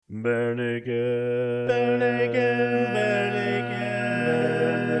Bare naked. Bare naked, bare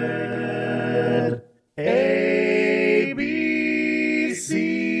naked,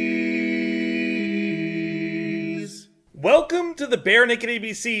 ABCs. Welcome to the Bare Naked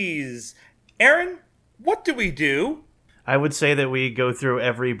ABCs. Aaron, what do we do? I would say that we go through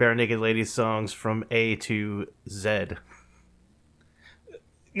every Bare Naked Ladies songs from A to Z.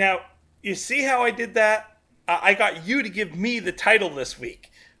 Now, you see how I did that? I got you to give me the title this week.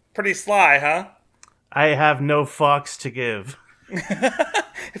 Pretty sly, huh? I have no fucks to give.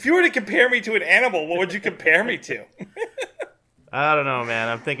 If you were to compare me to an animal, what would you compare me to? I don't know, man.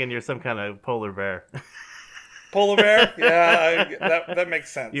 I'm thinking you're some kind of polar bear. Polar bear? Yeah, that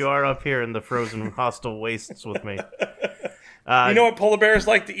makes sense. You are up here in the frozen hostile wastes with me. You know what polar bears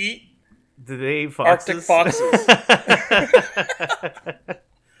like to eat? Do they eat foxes? Arctic foxes.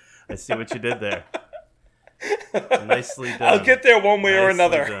 I see what you did there. Nicely done. I'll get there one way or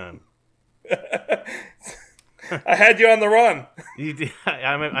another. Done. I had you on the run.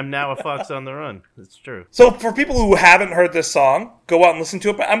 I'm now a fox on the run. It's true. So for people who haven't heard this song, go out and listen to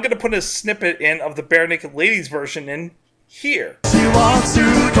it. But I'm going to put a snippet in of the Bare Naked Ladies version in here. She walks through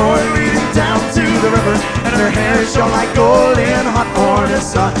the door leading down to the river, and her hair shone like gold in hot Florida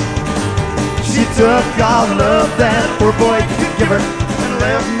sun. She took all the love that poor boy could give her, and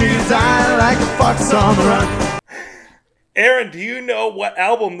left me to die like a fox on the run. Aaron, do you know what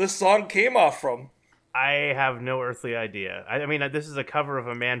album this song came off from? I have no earthly idea. I mean, this is a cover of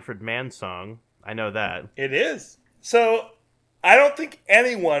a Manfred Mann song. I know that. It is. So I don't think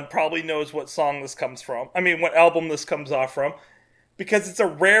anyone probably knows what song this comes from. I mean, what album this comes off from, because it's a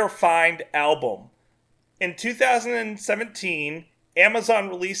rare find album. In 2017, Amazon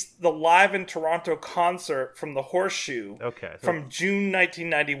released the Live in Toronto concert from the Horseshoe from June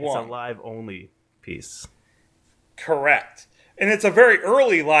 1991. It's a live-only piece. Correct. And it's a very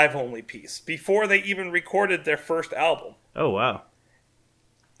early live-only piece, before they even recorded their first album. Oh, wow.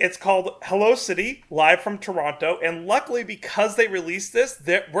 It's called Hello City, live from Toronto, and luckily because they released this,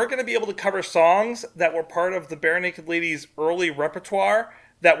 we're going to be able to cover songs that were part of the Bare Naked Ladies' early repertoire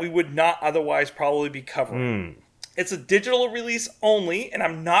that we would not otherwise probably be covering. It's a digital release only, and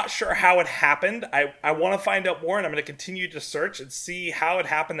I'm not sure how it happened. I want to find out more, and I'm going to continue to search and see how it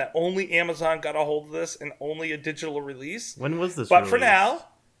happened that only Amazon got a hold of this and only a digital release. When was this But released? for now,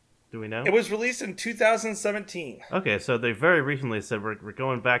 do we know? it was released in 2017. Okay, so they very recently said we're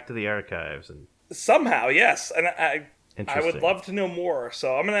going back to the archives. And Somehow, yes. And I Interesting. would love to know more.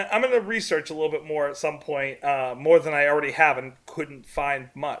 So I'm gonna research a little bit more at some point, more than I already have and couldn't find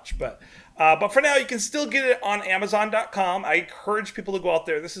much. But for now, you can still get it on Amazon.com. I encourage people to go out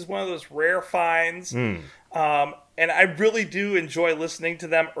there. This is one of those rare finds. And I really do enjoy listening to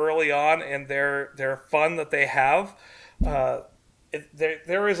them early on and their fun that they have.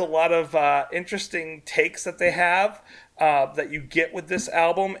 There is a lot of interesting takes that they have that you get with this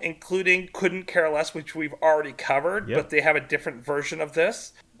album, including Couldn't Care Less, which we've already covered, but they have a different version of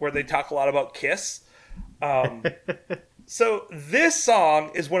this where they talk a lot about Kiss. So this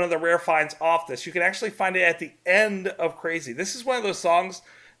song is one of the rare finds off this. You can actually find it at the end of Crazy. This is one of those songs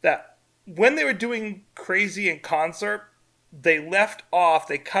that when they were doing Crazy in concert, they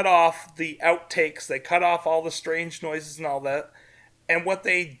cut off the outtakes, they cut off all the strange noises and all that. And what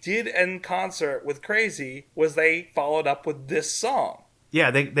they did in concert with Crazy was they followed up with this song. yeah,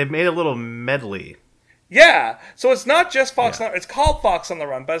 they've made a little medley. Yeah, so it's not just Fox on the Run. It's called Fox on the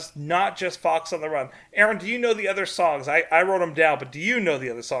Run, but it's not just Fox on the Run. Aaron, do you know the other songs? I wrote them down, but do you know the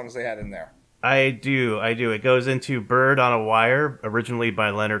other songs they had in there? I do. It goes into Bird on a Wire, originally by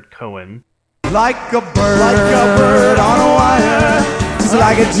Leonard Cohen. Like a bird on a wire, just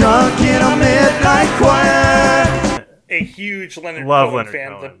like a drunk in a midnight choir. A huge Leonard Love Cohen Leonard fan,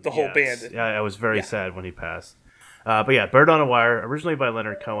 Cohen. the whole Yes. band. Yeah, I was very sad when he passed. But yeah, Bird on a Wire, originally by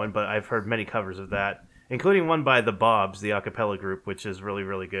Leonard Cohen, but I've heard many covers of that, including one by the Bobs, the a cappella group, which is really,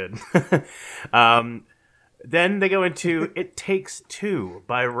 really good. Then they go into It Takes Two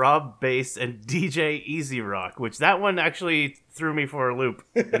by Rob Bass and DJ Easy Rock, which that one actually threw me for a loop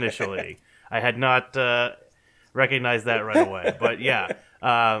initially. I had not recognized that right away, but yeah.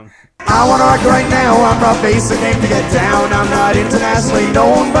 I wanna rock right now, I'm Rob Bass, I came to get down. I'm not internationally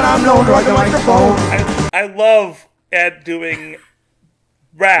known, but I'm known to rock the microphone. I love Ed doing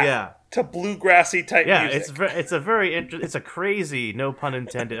rap Yeah. to bluegrassy type music. It's a crazy, no pun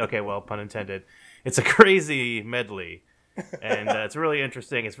intended. Okay, well, pun intended. It's a crazy medley, and it's really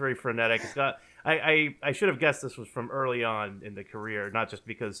interesting. It's very frenetic. It's got. I should have guessed this was from early on in the career, not just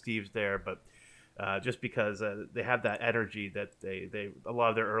because Steve's there, but just because they have that energy that a lot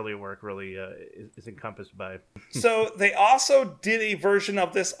of their early work really is encompassed by. So they also did a version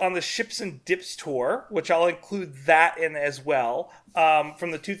of this on the Ships and Dips tour, which I'll include that in as well,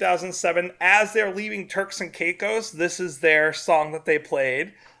 from the 2007. As they're leaving Turks and Caicos, this is their song that they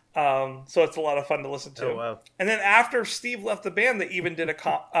played. So it's a lot of fun to listen to. Oh, wow. And then after Steve left the band, they even did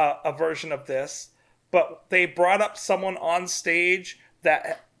a version of this, but they brought up someone on stage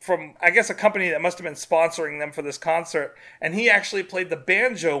that from, I guess, a company that must have been sponsoring them for this concert, and he actually played the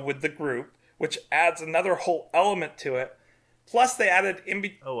banjo with the group, which adds another whole element to it. Plus, they added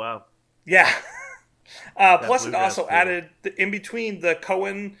Oh, wow. yeah. Plus, it bluegrass also feel. added in between the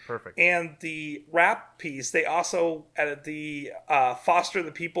Cohen Perfect. and the rap piece. They also added the "Foster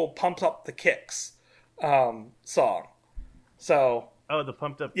the People, Pump Up the Kicks" song. So, Oh, the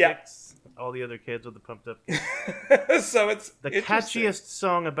pumped up Yeah. kicks. All the other kids with the pumped up kicks. so it's The interesting. catchiest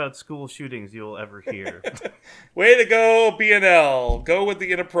song about school shootings you'll ever hear. Way to go, B&L. Go with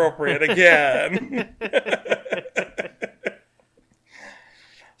the inappropriate again.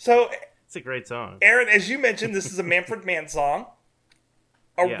 So, It's a great song. Aaron, as you mentioned, this is a Manfred Mann song.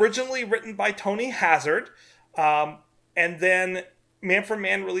 Yeah. Originally written by Tony Hazard. And then Manfred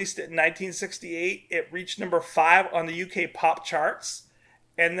Mann released it in 1968. It reached number 5 on the UK pop charts.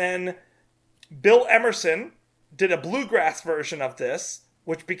 And then Bill Emerson did a bluegrass version of this,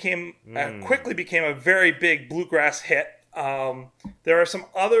 which quickly became a very big bluegrass hit. There are some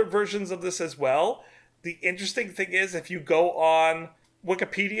other versions of this as well. The interesting thing is, if you go on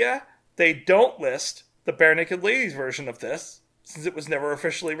Wikipedia, they don't list the Bare Naked Ladies version of this, since it was never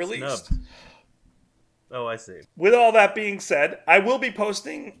officially released. Snubbed. Oh, I see. With all that being said, I will be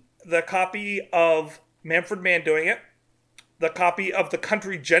posting the copy of Manfred Mann doing it, the copy of the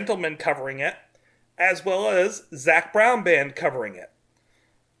Country Gentlemen covering it, as well as Zac Brown Band covering it.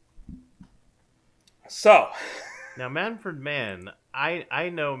 So, Now, Manfred Mann, I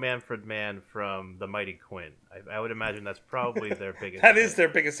know Manfred Mann from The Mighty Quinn. I would imagine that's probably their biggest that hit. is their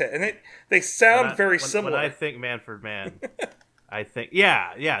biggest hit. And they sound very similar. When I think Manfred Mann, I think,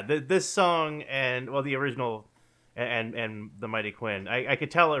 yeah, this song and, well, the original and The Mighty Quinn, I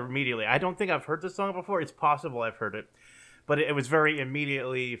could tell immediately. I don't think I've heard this song before. It's possible I've heard it. But it was very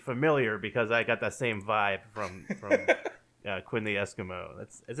immediately familiar because I got that same vibe from Quinn the Eskimo.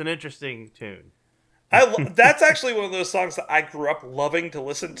 It's an interesting tune. That's actually one of those songs that I grew up loving to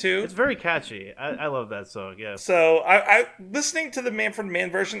listen to. It's very catchy. I love that song. Yeah. So I listening to the Manfred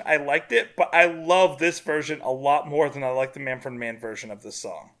Mann version, I liked it, but I love this version a lot more than I like the Manfred Mann version of this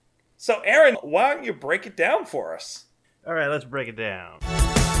song. So Aaron, why don't you break it down for us? All right, let's break it down.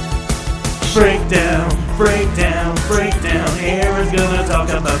 Break down, break down, break down. Aaron's gonna talk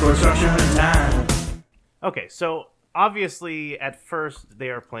about chord structure and time. Okay, so obviously at first they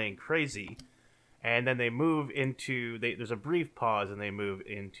are playing Crazy, and then they move into there's a brief pause and they move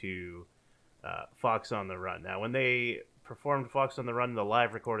into Fox on the Run. Now, when they performed Fox on the Run, the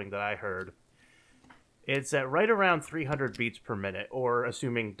live recording that I heard, it's at right around 300 beats per minute, or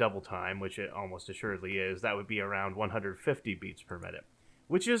assuming double time, which it almost assuredly is, that would be around 150 beats per minute.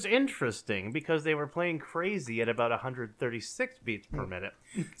 Which is interesting because they were playing Crazy at about 136 beats per minute.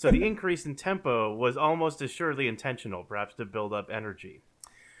 So the increase in tempo was almost assuredly intentional, perhaps to build up energy.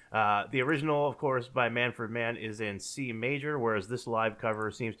 The original, of course, by Manfred Mann is in C major, whereas this live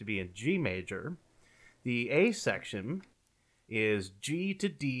cover seems to be in G major. The A section is G to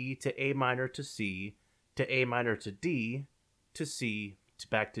D to A minor to C to A minor to D to C to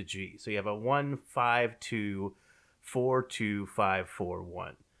back to G. So you have a 1-5-2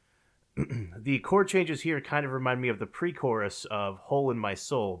 4-2-5-4-1. The chord changes here kind of remind me of the pre-chorus of Hole in My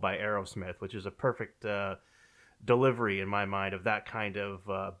Soul by Aerosmith, which is a perfect delivery in my mind of that kind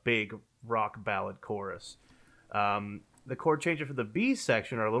of big rock ballad chorus. The chord changes for the B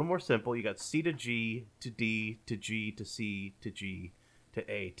section are a little more simple. You got C to G to D to G to C to G to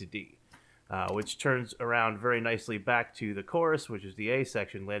A to D, which turns around very nicely back to the chorus, which is the A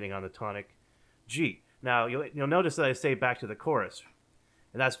section, landing on the tonic G. Now, you'll notice that I say back to the chorus.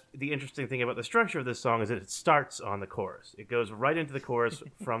 And that's the interesting thing about the structure of this song is that it starts on the chorus. It goes right into the chorus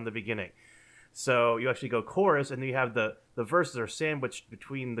from the beginning. So you actually go chorus, and then you have the verses are sandwiched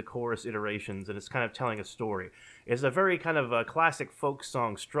between the chorus iterations, and it's kind of telling a story. It's a very kind of a classic folk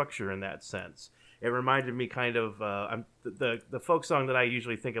song structure in that sense. It reminded me kind of the folk song that I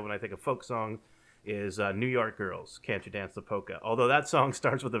usually think of when I think of folk song is New York Girls, Can't You Dance the Polka? Although that song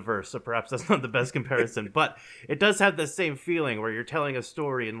starts with a verse, so perhaps that's not the best comparison. But it does have the same feeling where you're telling a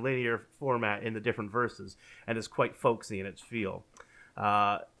story in linear format in the different verses, and it's quite folksy in its feel.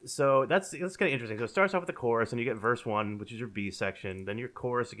 So that's kind of interesting. So it starts off with the chorus, and you get verse 1, which is your B section, then your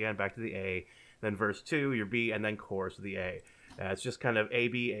chorus again back to the A, then verse 2, your B, and then chorus with the A. It's just kind of A,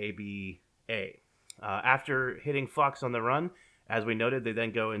 B, A, B, A. After hitting Fox on the Run, as we noted, they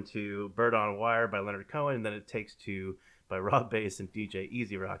then go into Bird on a Wire by Leonard Cohen, and then It Takes Two by Rob Bass and DJ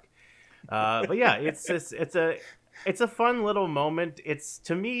Easy Rock. But yeah, it's a fun little moment. It's,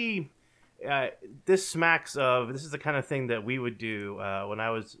 to me, this smacks of, this is the kind of thing that we would do when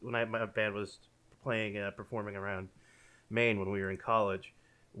my band was performing around Maine when we were in college.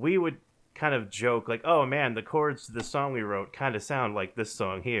 We would kind of joke like, oh man, the chords to the song we wrote kind of sound like this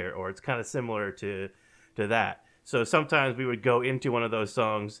song here, or it's kind of similar to that. So sometimes we would go into one of those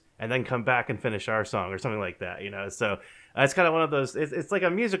songs and then come back and finish our song or something like that, So it's kind of one of those. It's like a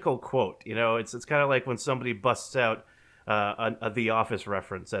musical quote, It's kind of like when somebody busts out a The Office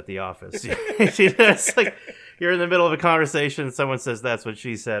reference at the office. It's like you're in the middle of a conversation, someone says that's what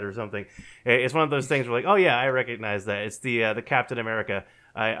she said or something. It's one of those things where like, oh yeah, I recognize that. It's the Captain America.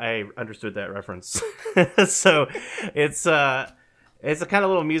 I understood that reference. So it's a kind of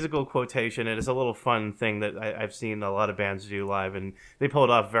little musical quotation, and it's a little fun thing that I've seen a lot of bands do live, and they pull it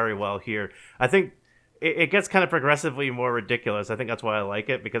off very well here. I think it gets kind of progressively more ridiculous. I think that's why I like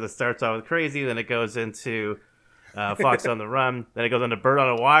it, because it starts out with Crazy, then it goes into Fox on the Run, then it goes into Bird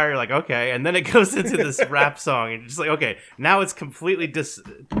on a Wire. You're like, okay, and then it goes into this rap song, and you're just like, okay, now it's completely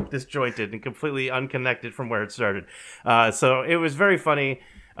disjointed and completely unconnected from where it started. So it was very funny.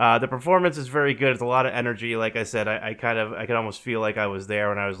 The performance is very good. It's a lot of energy. Like I said, I could almost feel like I was there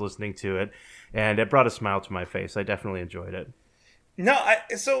when I was listening to it, and it brought a smile to my face. I definitely enjoyed it. No,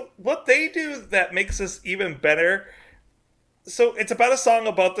 so what they do that makes this even better. So it's about a song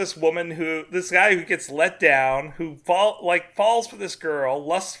about this guy who gets let down, who falls for this girl,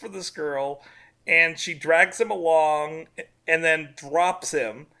 lusts for this girl, and she drags him along and then drops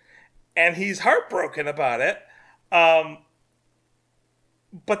him, and he's heartbroken about it. But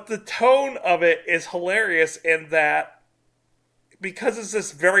the tone of it is hilarious in that, because it's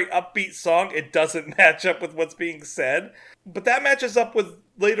this very upbeat song, it doesn't match up with what's being said. But that matches up with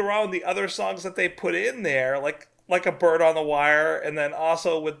later on the other songs that they put in there, like A Bird on the Wire, and then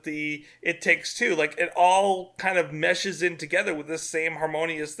also with the It Takes Two. Like, it all kind of meshes in together with this same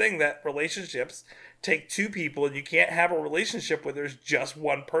harmonious thing that relationships take two people, and you can't have a relationship where there's just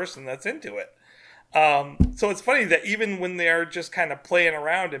one person that's into it. So it's funny that even when they're just kind of playing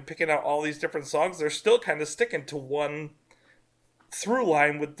around and picking out all these different songs, they're still kind of sticking to one through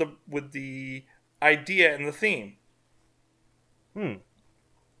line with the idea and the theme.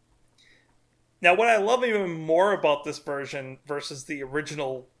 Now, what I love even more about this version versus the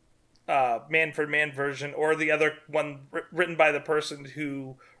original Man for Man version, or the other one written by the person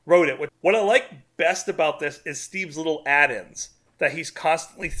who wrote it, what I like best about this is Steve's little add-ins that he's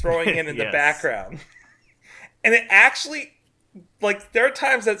constantly throwing in the background. And it actually, like, there are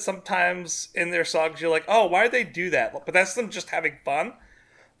times that sometimes in their songs you're like, oh, why did they do that? But that's them just having fun.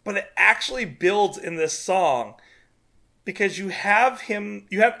 But it actually builds in this song, because you have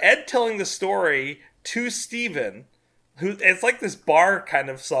Ed telling the story to Steven, who, it's like this bar kind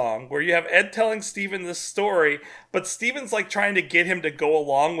of song where you have Ed telling Steven this story, but Steven's like trying to get him to go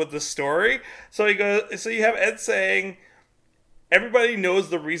along with the story. So you have Ed saying, everybody knows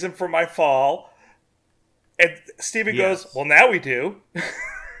the reason for my fall. And Steven goes, well, now we do.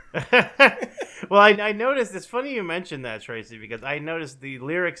 Well, I noticed, it's funny you mentioned that, Tracy, because I noticed the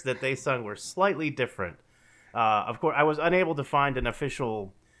lyrics that they sung were slightly different. Of course, I was unable to find an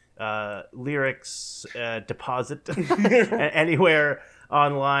official lyrics deposit anywhere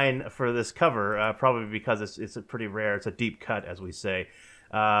online for this cover, probably because it's a pretty rare, it's a deep cut, as we say.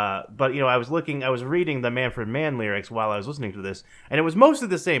 But I was reading the Manfred Mann lyrics while I was listening to this, and it was mostly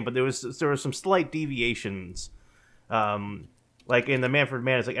the same, but there were some slight deviations. Like in the Manfred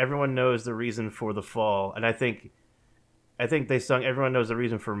Mann, it's like everyone knows the reason for the fall, and I think they sung "Everyone Knows the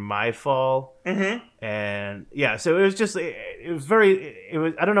Reason for My Fall," and yeah, so it was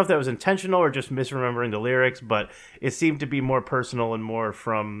I don't know if that was intentional or just misremembering the lyrics, but it seemed to be more personal and more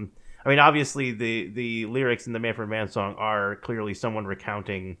from. I mean, obviously, the lyrics in the Manfred Mann song are clearly someone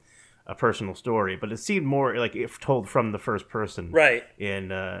recounting a personal story, but it seemed more like if told from the first person, right?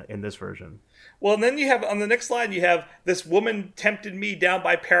 In this version. Well, and then you have on the next line, you have "This woman tempted me down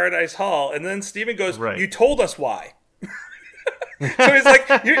by Paradise Hall," and then Steven goes, right. "You told us why." So he's like,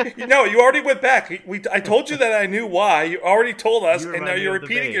 you already went back. I told you that I knew why. You already told us, and now you're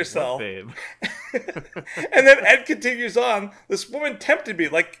repeating yourself. And then Ed continues on, "This woman tempted me.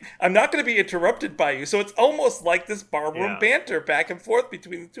 Like, I'm not going to be interrupted by you." So it's almost like this barroom banter back and forth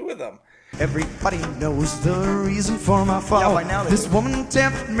between the two of them. Everybody knows the reason for my fall. Yeah, by now they This do. woman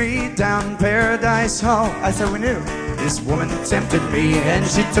tempted me down Paradise Hall. I said we knew. This woman tempted me and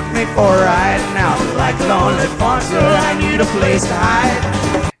she took me for a ride. Now, like a lonely monster, I need a place to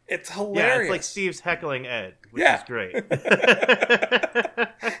hide. It's Yeah, hilarious. it's like Steve's heckling Ed, which Yeah. is great.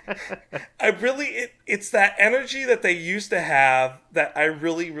 It's that energy that they used to have that I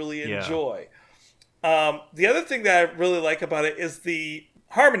really, really Yeah. enjoy. The other thing that I really like about it is the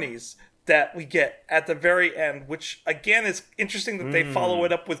harmonies that we get at the very end, which again is interesting that they follow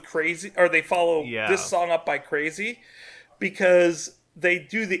it up with Crazy, or they follow Yeah. this song up by Crazy, because they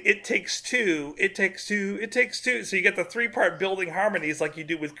do the It Takes Two, It Takes Two, It Takes Two. So you get the 3-part building harmonies like you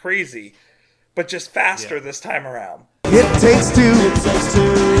do with Crazy, but just faster Yeah. this time around. It takes two.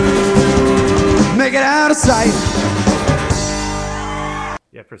 Make it out of sight.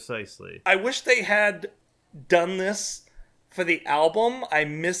 Yeah, precisely. I wish they had done this for the album. I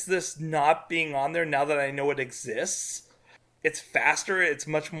miss this not being on there now that I know it exists. It's faster. It's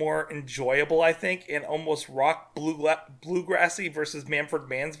much more enjoyable, I think, and almost rock bluegrassy versus Manfred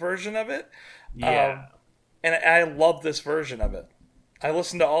Mann's version of it. Yeah. And I love this version of it. I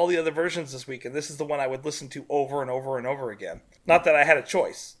listened to all the other versions this week, and this is the one I would listen to over and over and over again. Not that I had a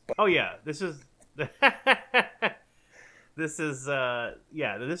choice, but Oh yeah, this is this is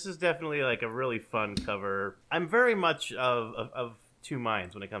this is definitely like a really fun cover. I'm very much of two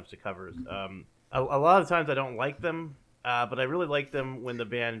minds when it comes to covers. A lot of times I don't like them, but I really like them when the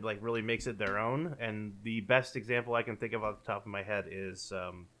band like really makes it their own. And the best example I can think of off the top of my head is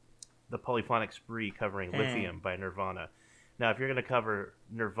the Polyphonic Spree covering Lithium by Nirvana. Now, if you're going to cover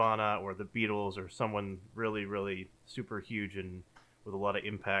Nirvana or the Beatles or someone really, really super huge and with a lot of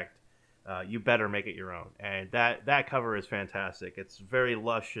impact, you better make it your own. And that cover is fantastic. It's very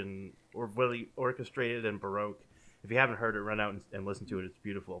lush and really orchestrated and baroque. If you haven't heard it, run out and listen to it. It's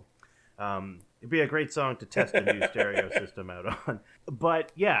beautiful. It'd be a great song to test a new stereo system out on.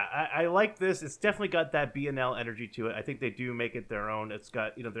 But yeah, I like this. It's definitely got that B&L energy to it. I think they do make it their own. It's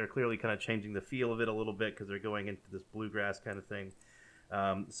got, they're clearly kind of changing the feel of it a little bit because they're going into this bluegrass kind of thing.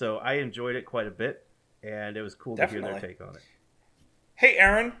 So I enjoyed it quite a bit, and it was cool to hear their Definitely. take on it. hey,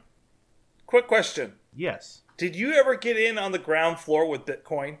 Aaron, quick question. Yes. Did you ever get in on the ground floor with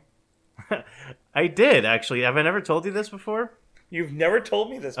Bitcoin? I did, actually. Have I never told you this before? You've never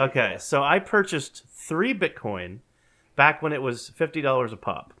told me this before. Okay, so I purchased 3 Bitcoin back when it was $50 a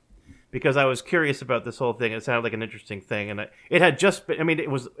pop because I was curious about this whole thing. It sounded like an interesting thing, and it had just been, it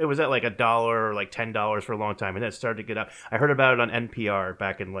was at like $1 or like $10 for a long time, and then it started to get up. I heard about it on NPR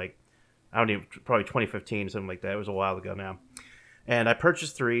back in like, probably 2015, something like that. It was a while ago now. And I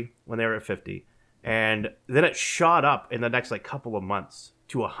purchased 3 when they were at 50, and then it shot up in the next like couple of months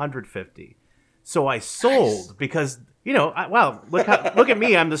to 150. So I sold because, look at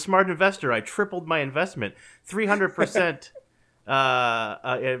me. I'm the smart investor. I tripled my investment, 300%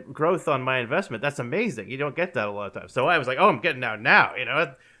 growth on my investment. That's amazing. You don't get that a lot of times. So I was like, I'm getting out now,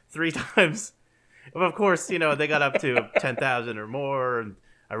 3 times. Of course, they got up to 10,000 or more. And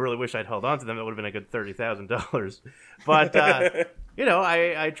I really wish I'd held on to them. It would have been a good $30,000. But,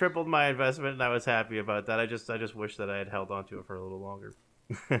 I tripled my investment and I was happy about that. I just wish that I had held on to it for a little longer.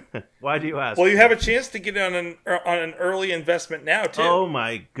 Why do you ask? Well, you have a chance to get on an early investment now, too. Oh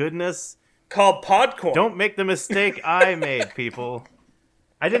my goodness. Called Podcoin. Don't make the mistake I made, people.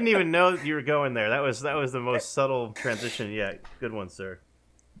 I didn't even know you were going there. That was the most subtle transition yet. Good one, sir.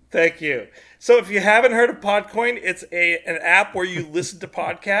 Thank you. So if you haven't heard of Podcoin, it's an app where you listen to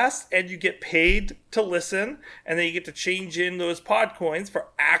podcasts and you get paid to listen, and then you get to change in those Podcoins for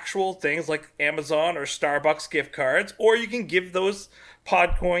actual things like Amazon or Starbucks gift cards, or you can give those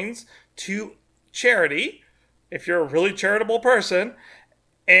Podcoins to charity if you're a really charitable person.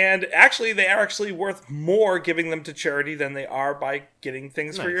 And actually, they are actually worth more giving them to charity than they are by getting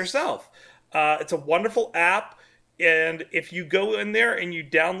things for Nice. yourself. It's a wonderful app. And if you go in there and you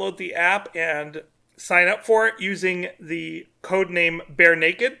download the app and sign up for it using the code name Bare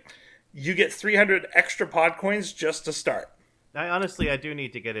Naked, you get 300 extra Podcoins just to start. I do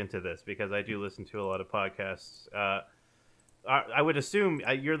need to get into this because I do listen to a lot of podcasts. I would assume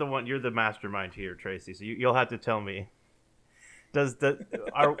you're the mastermind here, Tracy. So you'll have to tell me.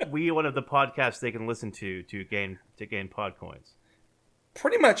 Are we one of the podcasts they can listen to gain Podcoins?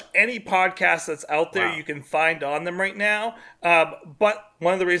 Pretty much any podcast that's out there Wow. you can find on them right now. But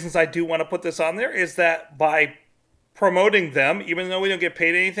one of the reasons I do want to put this on there is that by promoting them, even though we don't get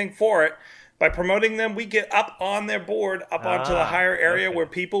paid anything for it, By promoting them, we get up on their board, up onto the higher area where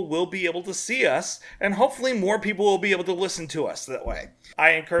people will be able to see us, and hopefully more people will be able to listen to us that way.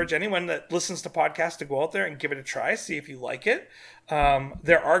 I encourage anyone that listens to podcasts to go out there and give it a try, see if you like it.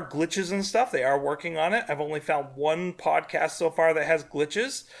 There are glitches and stuff. They are working on it. I've only found one podcast so far that has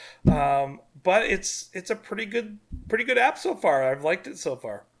glitches, but it's a pretty good app so far. I've liked it so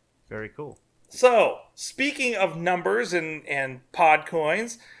far. Very cool. So, speaking of numbers and pod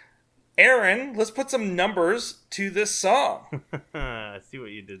coins, Aaron, let's put some numbers to this song. I see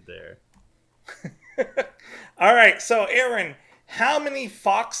what you did there. All right, so Aaron, how many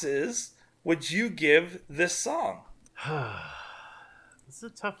foxes would you give this song? This is a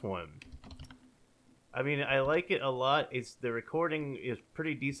tough one. I mean, I like it a lot. The recording is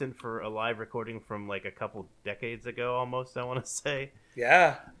pretty decent for a live recording from like a couple decades ago, almost. I want to say.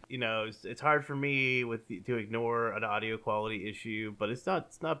 Yeah. You know, it's hard for me to ignore an audio quality issue, but it's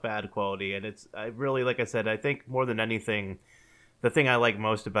not bad quality, and I really, like I said, I think more than anything, the thing I like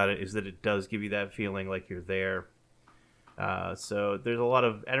most about it is that it does give you that feeling like you're there. So there's a lot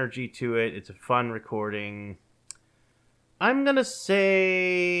of energy to it. It's a fun recording. I'm gonna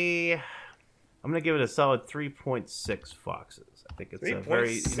give it a solid 3.6 foxes. I think it's a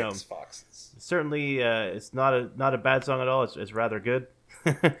very, foxes. Certainly, it's not a bad song at all. It's rather good,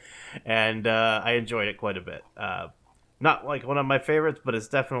 and I enjoyed it quite a bit. Not like one of my favorites, but it's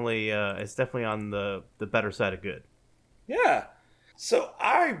definitely on the better side of good. Yeah. So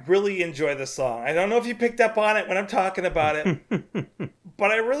I really enjoy this song. I don't know if you picked up on it when I'm talking about it,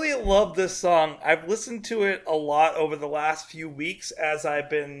 but I really love this song. I've listened to it a lot over the last few weeks as I've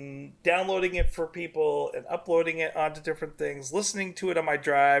been downloading it for people and uploading it onto different things, listening to it on my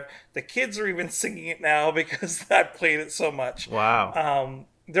drive. The kids are even singing it now because I've played it so much. Wow.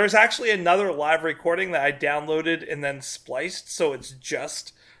 There's actually another live recording that I downloaded and then spliced, so it's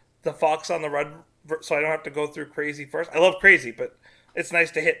just the Fox on the Run, so I don't have to go through Crazy first. I love Crazy, but it's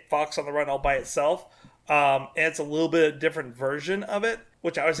nice to hit Fox on the Run all by itself. And it's a little bit of a different version of it,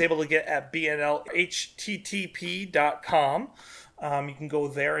 which I was able to get at bnlhttp.com. You can go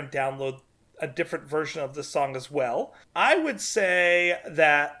there and download a different version of this song as well. I would say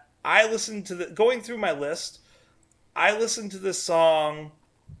that going through my list, I listened to this song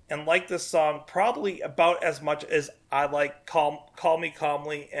and like this song probably about as much as I like Call Me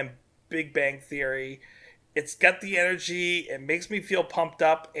Calmly and Big Bang Theory. It's got the energy, it makes me feel pumped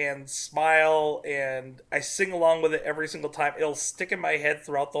up and smile, and I sing along with it every single time. It'll stick in my head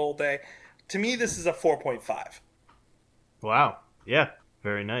throughout the whole day. To me, this is a 4.5. Wow. Yeah,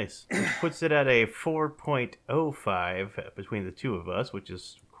 very nice. Which puts it at a 4.05 between the two of us, which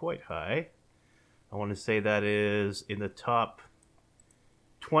is quite high. I want to say that is in the top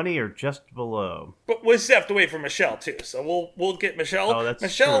 20 or just below. But we still have to wait for Michelle, too, so we'll get Michelle. Oh, that's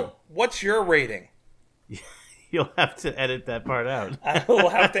Michelle, true. What's your rating? You'll have to edit that part out. I will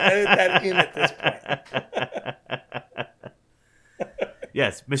have to edit that in at this point.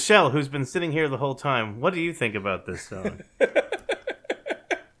 Yes, Michelle, who's been sitting here the whole time, what do you think about this song?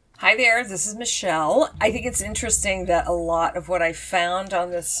 Hi there, this is Michelle. I think it's interesting that a lot of what I found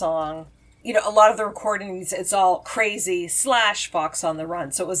on this song, you know, a lot of the recordings, it's all Crazy / Fox on the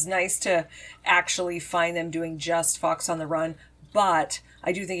Run. So it was nice to actually find them doing just Fox on the Run. But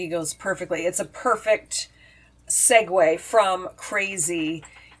I do think it goes perfectly. It's a perfect segue from Crazy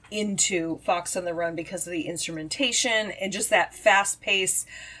into Fox on the Run because of the instrumentation and just that fast pace.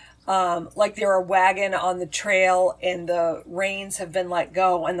 Like they're a wagon on the trail and the reins have been let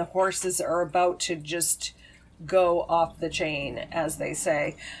go and the horses are about to just go off the chain, as they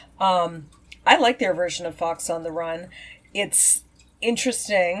say. I like their version of Fox on the Run. It's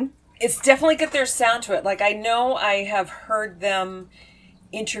interesting. It's definitely got their sound to it. Like, I know I have heard them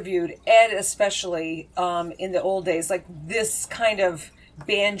interviewed, Ed especially, in the old days. Like, this kind of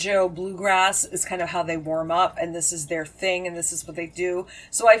banjo bluegrass is kind of how they warm up, and this is their thing, and this is what they do.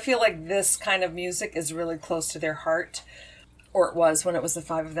 So I feel like this kind of music is really close to their heart. Or it was when it was the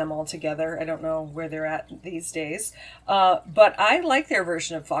five of them all together. I don't know where they're at these days. But I like their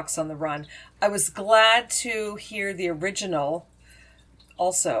version of Fox on the Run. I was glad to hear the original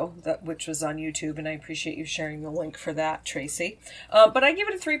also, which was on YouTube, and I appreciate you sharing the link for that, Tracy. But I give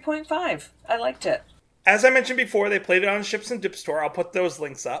it a 3.5. I liked it. As I mentioned before, they played it on Ships and Dip Store. I'll put those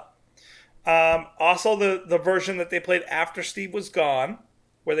links up. Also, the version that they played after Steve was gone,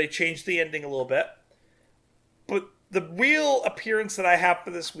 where they changed the ending a little bit. But the real appearance that I have for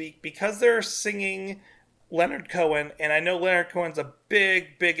this week, because they're singing Leonard Cohen, and I know Leonard Cohen's a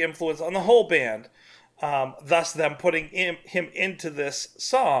big, big influence on the whole band, thus them putting him into this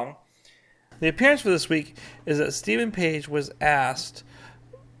song. The appearance for this week is that Stephen Page was asked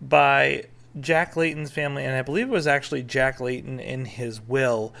by Jack Layton's family, and I believe it was actually Jack Layton in his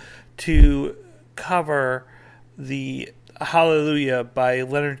will, to cover the Hallelujah by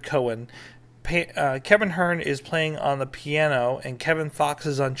Leonard Cohen. Kevin Hearn is playing on the piano, and Kevin Fox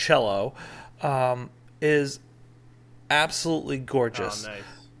is on cello. Is absolutely gorgeous. Oh, nice.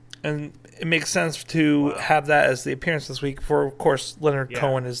 And it makes sense to have that as the appearance this week. For, of course, Leonard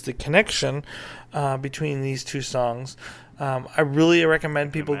Cohen is the connection between these two songs. I really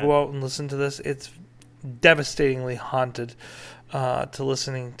recommend people go out and listen to this. It's devastatingly haunted to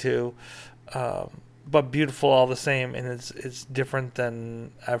listening to, but beautiful all the same. And it's different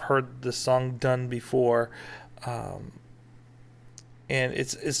than I've heard the song done before. And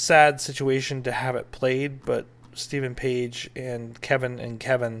it's a sad situation to have it played, but Stephen Page and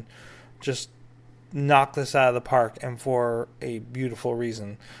Kevin just knocked this out of the park, and for a beautiful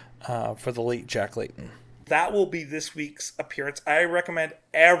reason, for the late Jack Layton. That will be this week's appearance. I recommend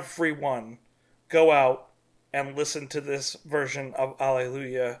everyone go out and listen to this version of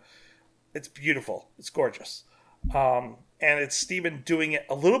Alleluia. It's beautiful. It's gorgeous. And it's Stephen doing it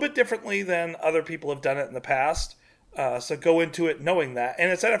a little bit differently than other people have done it in the past. So go into it knowing that.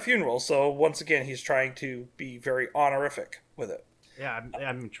 And it's at a funeral, so once again, he's trying to be very honorific with it. Yeah,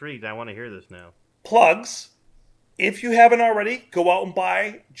 I'm intrigued. I want to hear this now. Plugs. If you haven't already, go out and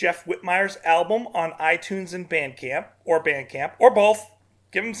buy Jeff Whitmire's album on iTunes and Bandcamp, or both.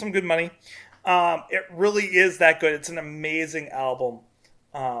 Give him some good money. It really is that good. It's an amazing album.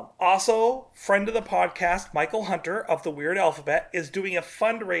 Also, friend of the podcast, Michael Hunter of the Weird Alphabet, is doing a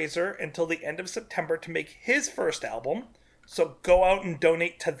fundraiser until the end of September to make his first album. So go out and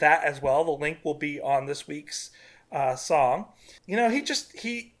donate to that as well. The link will be on this week's song. You know, he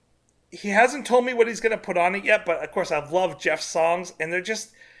hasn't told me what he's going to put on it yet, but of course I've loved Jeff's songs, and there's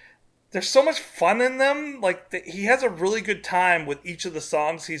so much fun in them. Like, he has a really good time with each of the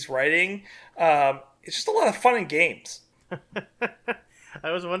songs he's writing. It's just a lot of fun and games.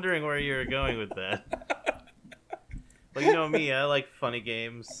 I was wondering where you were going with that. But you know me, I like funny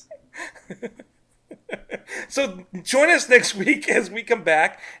games. So join us next week as we come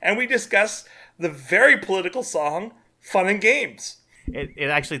back and we discuss the very political song, Fun and Games. It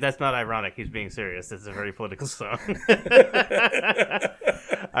actually, that's not ironic. He's being serious. It's a very political song. All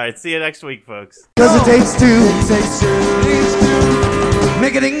right, see you next week, folks. Cause it takes two,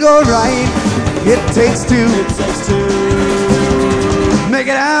 make it go right. It takes two, make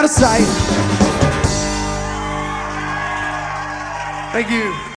it out of sight. Thank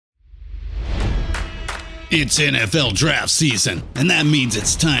you. It's NFL draft season, and that means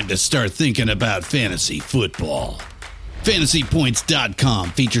it's time to start thinking about fantasy football.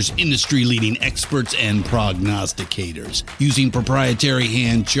 FantasyPoints.com features industry-leading experts and prognosticators using proprietary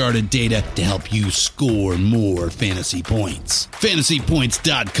hand-charted data to help you score more fantasy points.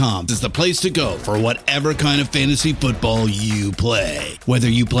 FantasyPoints.com is the place to go for whatever kind of fantasy football you play. Whether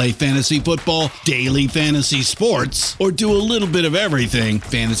you play fantasy football, daily fantasy sports, or do a little bit of everything,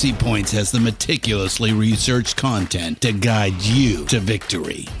 Fantasy Points has the meticulously researched content to guide you to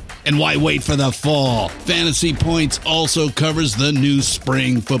victory. And why wait for the fall? Fantasy Points also covers the new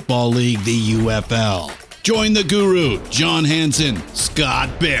spring football league, the UFL. Join the guru, John Hansen,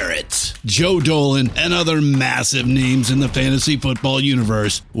 Scott Barrett, Joe Dolan, and other massive names in the fantasy football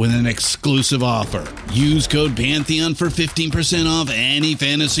universe with an exclusive offer. Use code Pantheon for 15% off any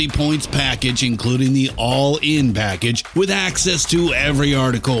Fantasy Points package, including the all-in package, with access to every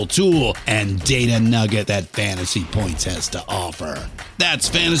article, tool, and data nugget that Fantasy Points has to offer. That's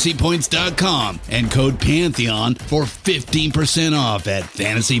FantasyPoints.com and code Pantheon for 15% off at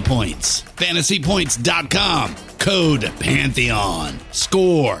Fantasy Points. FantasyPoints.com, code Pantheon.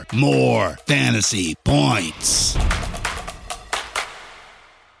 Score more fantasy points.